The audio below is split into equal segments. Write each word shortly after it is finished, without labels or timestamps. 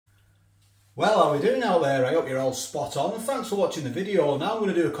Well, how are we doing out there? I hope you're all spot on, and thanks for watching the video. Now I'm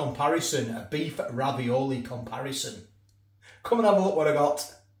going to do a comparison, a beef ravioli comparison. Come and have a look what I got.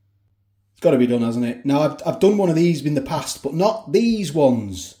 It's got to be done, hasn't it? Now, I've done one of these in the past, but not these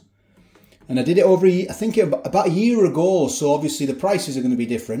ones. And I did it over, I think, about a year ago, so obviously the prices are going to be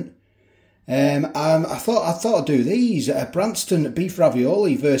different. I thought I'd do these, BRANSTON beef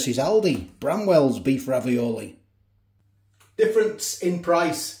ravioli versus ALDI, Bramwell's beef ravioli. Difference in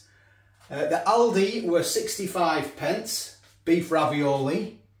price. The ALDI were 65p, beef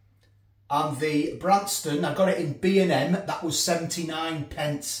ravioli, and the BRANSTON, I got it in B&M, that was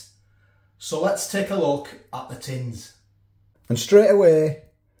 79p. So let's take a look at the tins. And straight away,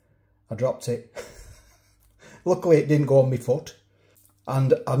 I dropped it. Luckily it didn't go on my foot.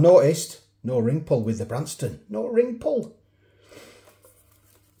 And I noticed no ring pull with the BRANSTON, no ring pull.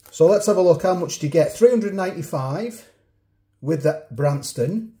 So let's have a look, how much do you get? 395 with the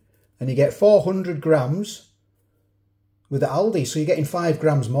BRANSTON. And you get 400 grams with the ALDI, so you're getting 5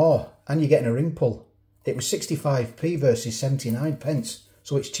 grams more, and you're getting a ring pull. It was 65p versus 79p,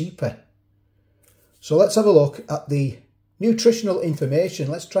 so it's cheaper. So let's have a look at the nutritional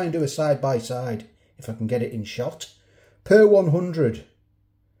information. Let's try and do a side by side, if I can get it in shot. Per 100.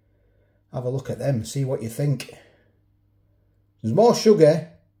 Have a look at them, see what you think. There's more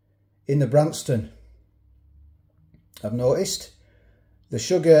sugar in the BRANSTON, I've noticed. The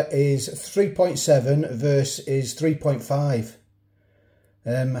sugar is 3.7 versus 3.5.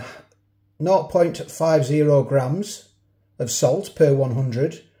 0.50 grams of salt per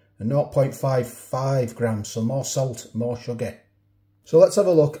 100 and 0.55 grams, so more salt, more sugar. So let's have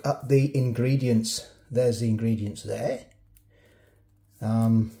a look at the ingredients. There's the ingredients there.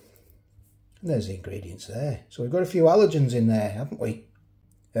 And there's the ingredients there. So we've got a few allergens in there, haven't we?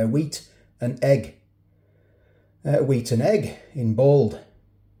 Wheat and egg. Wheat and egg in bold.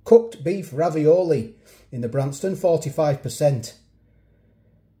 Cooked beef ravioli in the BRANSTON, 45%.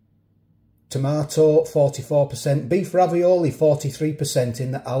 Tomato, 44%. Beef ravioli, 43%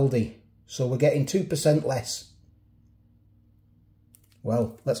 in the ALDI. So we're getting 2% less.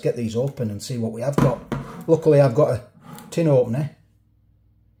 Well, let's get these open and see what we have got. Luckily, I've got a tin opener.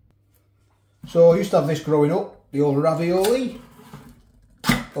 So I used to have this growing up, the old ravioli.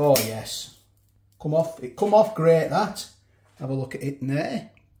 Oh, yes. It come off great, that. Have a look at it in there.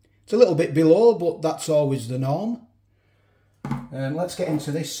 It's a little bit below, but that's always the norm. Let's get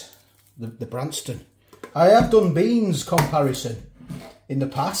into this, the BRANSTON. I have done beans comparison in the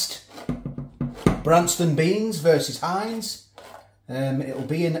past. BRANSTON beans versus Heinz. It'll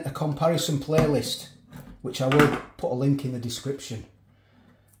be in a comparison playlist, which I will put a link in the description.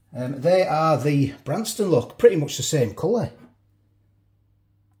 They are the BRANSTON, look, pretty much the same colour.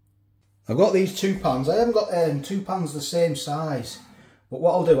 I've got these two pans. I haven't got two pans the same size. But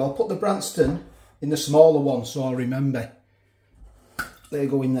what I'll do, I'll put the BRANSTON in the smaller one so I'll remember. They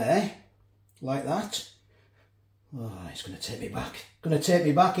go in there, like that. Oh, it's going to take me back. Going to take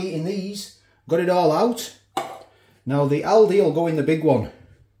me back eating these. Got it all out. Now the ALDI will go in the big one.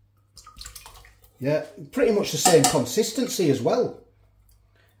 Yeah, pretty much the same consistency as well.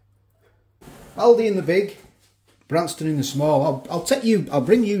 ALDI in the big, BRANSTON in the small. I'll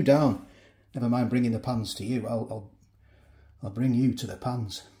bring you down. Never mind bringing the pans to you. I'll bring you to the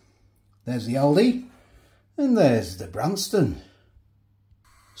pans. There's the ALDI, and there's the BRANSTON.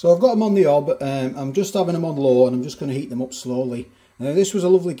 So I've got them on the hob. I'm just having them on low, and I'm just going to heat them up slowly. This was a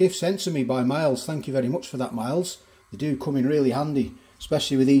lovely gift sent to me by Miles. Thank you very much for that, Miles. They do come in really handy,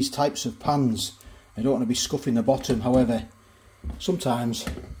 especially with these types of pans. I don't want to be scuffing the bottom. However, sometimes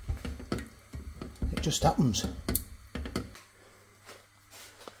it just happens.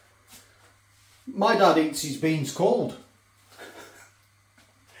 My dad eats his beans cold.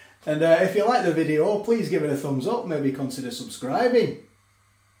 And if you like the video, please give it a thumbs up, maybe consider subscribing.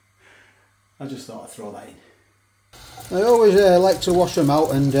 I just thought I'd throw that in. I always like to wash them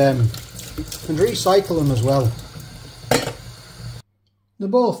out and recycle them as well. They're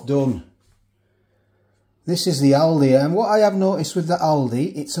both done. This is the ALDI, and what I have noticed with the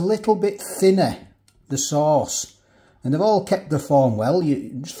ALDI, it's a little bit thinner, the sauce. And they've all kept the form well.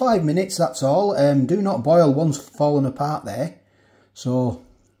 Just 5 minutes, that's all. Do not boil, one's fallen apart there. So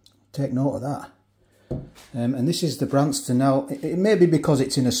take note of that. And this is the BRANSTON. Now, it may be because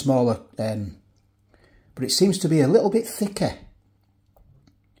it's in a smaller, but it seems to be a little bit thicker.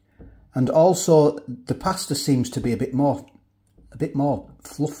 And also the pasta seems to be a bit more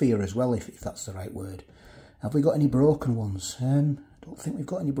fluffier as well, if that's the right word. Have we got any broken ones? I don't think we've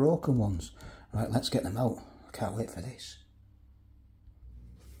got any broken ones. Right, let's get them out. I can't wait for this.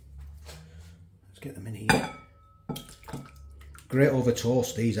 Let's get them in here. Great over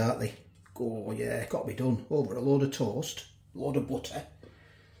toast, these, aren't they? Oh yeah, got to be done. Over a load of toast, a load of butter.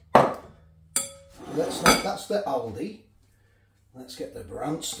 That's the ALDI. Let's get the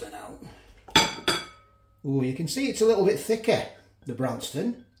BRANSTON out. Oh, you can see it's a little bit thicker, the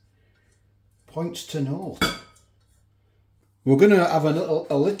BRANSTON. Points to note. We're going to have a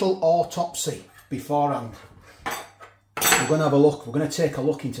little autopsy beforehand. We're going to have a look. We're going to take a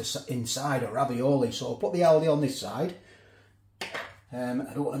look inside a ravioli. So I'll put the ALDI on this side. I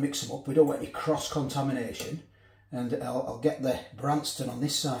don't want to mix them up. We don't want any cross-contamination. And I'll get the BRANSTON on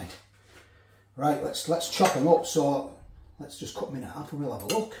this side. Right, let's chop them up. So let's just cut them in half and we'll have a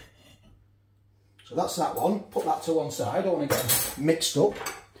look. So that's that one. Put that to one side. I don't want to get them mixed up.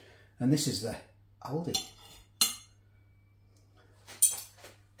 And this is the ALDI.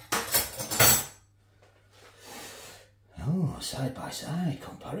 Oh, side by side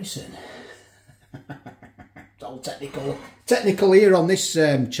comparison. It's all technical here on this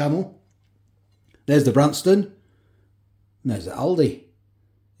channel. There's the BRANSTON. And there's the ALDI.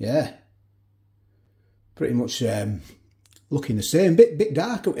 Yeah. Pretty much looking the same. Bit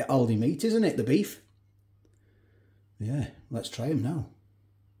darker with ALDI meat, isn't it? The beef. Yeah, let's try them now.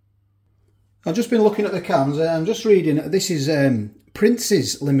 I've just been looking at the cans. I'm just reading. This is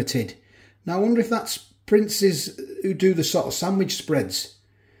Prince's Limited. Now I wonder if that's Prince's who do the sort of sandwich spreads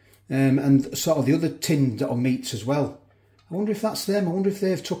and sort of the other tinned or meats as well. I wonder if that's them. I wonder if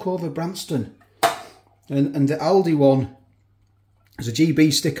they've took over BRANSTON. And the ALDI one, there's a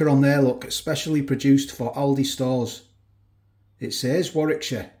GB sticker on there, look, especially produced for ALDI stores. It says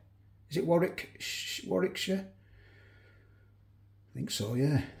Warwickshire. Is it Warwickshire? I think so,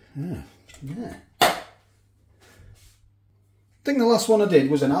 yeah. Yeah. I think the last one I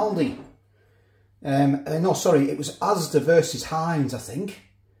did was an ALDI. No, sorry, it was Asda versus Heinz, I think.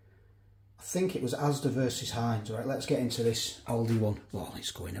 I think it was Asda versus Heinz. Right, let's get into this ALDI one. Oh,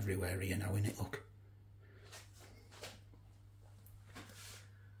 it's going everywhere here now, isn't it? Look.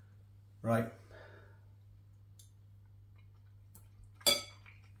 Right.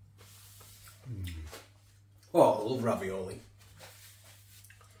 Oh, I love ravioli.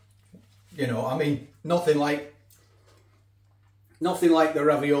 You know, I mean, nothing like the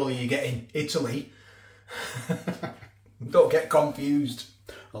ravioli you get in Italy. Don't get confused.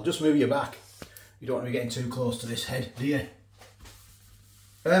 I'll just move you back. You don't want to be getting too close to this head, do you?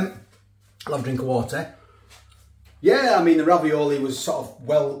 I'll have a drink of water. Yeah, I mean, the ravioli was sort of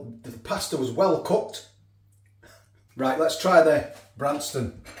the pasta was well cooked. Right, let's try the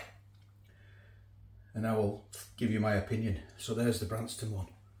BRANSTON. And I will give you my opinion. So there's the BRANSTON one.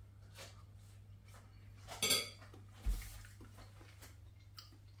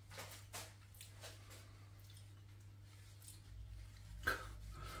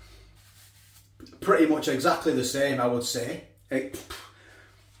 Pretty much exactly the same, I would say.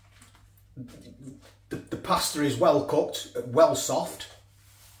 The pasta is well cooked, well soft.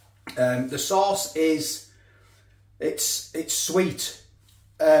 The sauce is, it's sweet.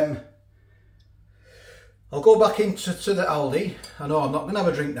 I'll go back into the ALDI. I know I'm not going to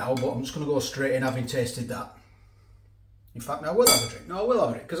have a drink now, but I'm just going to go straight in having tasted that. In fact, I will have a drink. No, I will have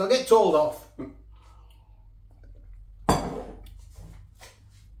a drink because I'll get told off.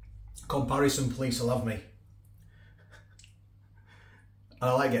 Comparison police will have me. And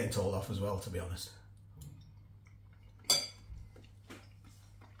I like getting told off as well, to be honest.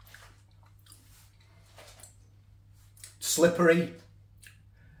 Slippery,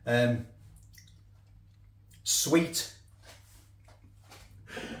 sweet,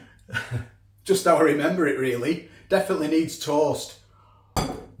 just how I remember it really. Definitely needs toast,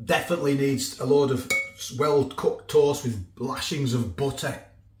 definitely needs a load of well cooked toast with lashings of butter.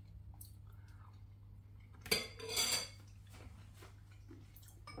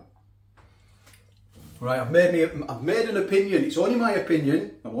 Right, I've made an opinion. It's only my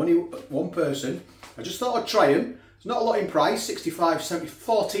opinion. I'm only one person. I just thought I'd try them. It's not a lot in price, 65, 70,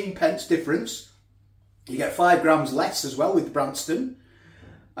 14 pence difference. You get 5 grams less as well with BRANSTON,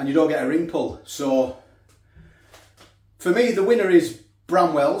 and you don't get a ring pull. So, for me, the winner is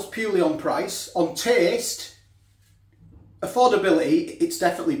Bramwell's, purely on price. On taste, affordability, it's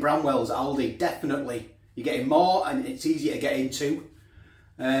definitely Bramwell's ALDI, definitely. You're getting more, and it's easier to get into.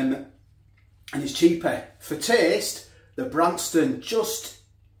 And it's cheaper. For taste, the BRANSTON just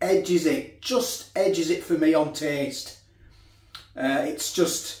edges it for me on taste. It's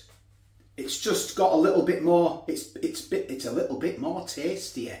just got a little bit more. It's a little bit more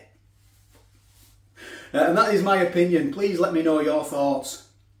tastier. And that is my opinion. Please let me know your thoughts.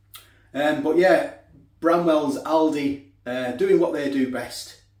 But yeah, Bramwell's ALDI doing what they do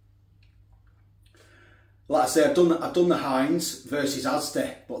best. Like I say, I've done the Heinz versus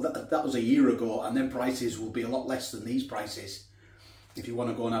Asda, but that was a year ago, and then prices will be a lot less than these prices. If you want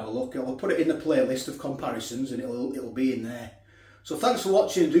to go and have a look, I'll put it in the playlist of comparisons, and it'll be in there. So thanks for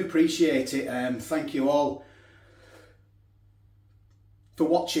watching. I do appreciate it. Thank you all for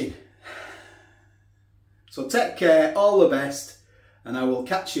watching. So take care, all the best, and I will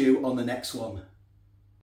catch you on the next one.